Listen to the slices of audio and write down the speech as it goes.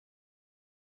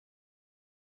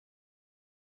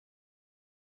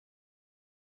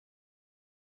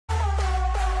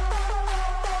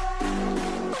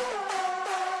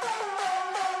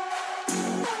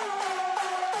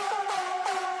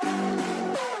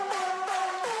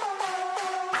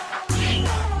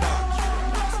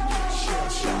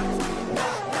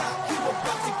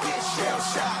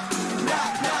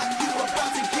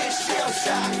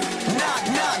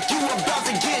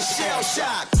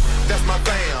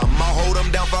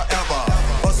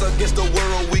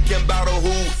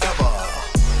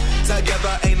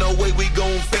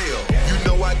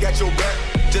got your back,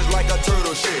 just like a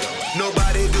turtle shell.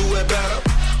 Nobody do it better.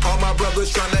 All my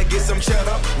brothers tryna get some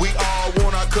cheddar. We all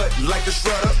wanna cut like the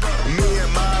shredder. Me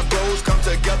and my bros come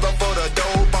together for the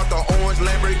dough. Bought the orange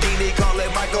Lamborghini, call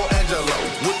it Michelangelo.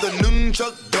 With the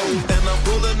nunchuck dough, and I'm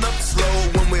pulling up slow.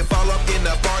 When we fall up in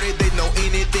the party, they know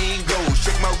anything goes.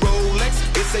 Shake my Rolex,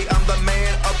 it say I'm the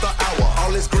man of the hour.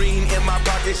 All this green in my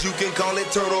pockets, you can call it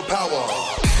turtle power.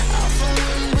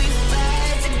 We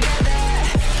fight together.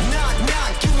 Knock,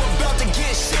 knock, you about to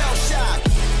get shell-shocked.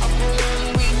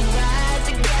 We ride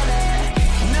together.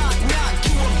 Knock, knock,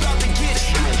 you about to get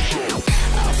shell-shocked.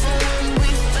 We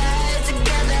fight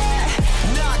together.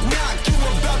 Knock, knock, you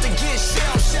about to get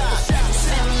shell-shocked.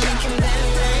 We can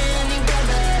band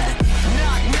together.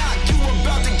 Knock, knock, you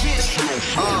about to get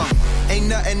shell-shocked. Ain't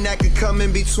nothing that could come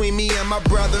in between me and my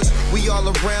brothers. We all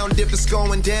around if it's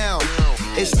going down.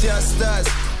 It's just us,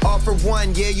 all for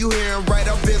one. Yeah, you hearin' right,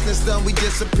 our business done. We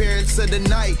disappear into the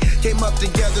night. Came up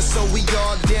together, so we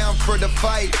all down for the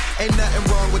fight. Ain't nothing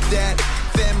wrong with that.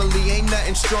 Family ain't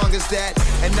nothing strong as that.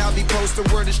 And I'll be posted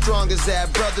where the strong as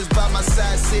that. Brothers by my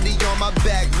side, city on my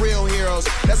back. Real heroes,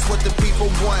 that's what the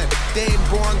people want. They ain't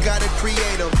born, gotta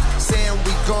create them. Saying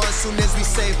we gone soon as we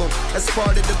save them. That's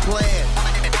part of the plan.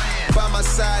 By my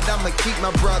side, I'ma keep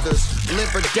my brothers.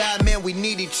 Live or die, man, we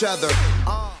need each other.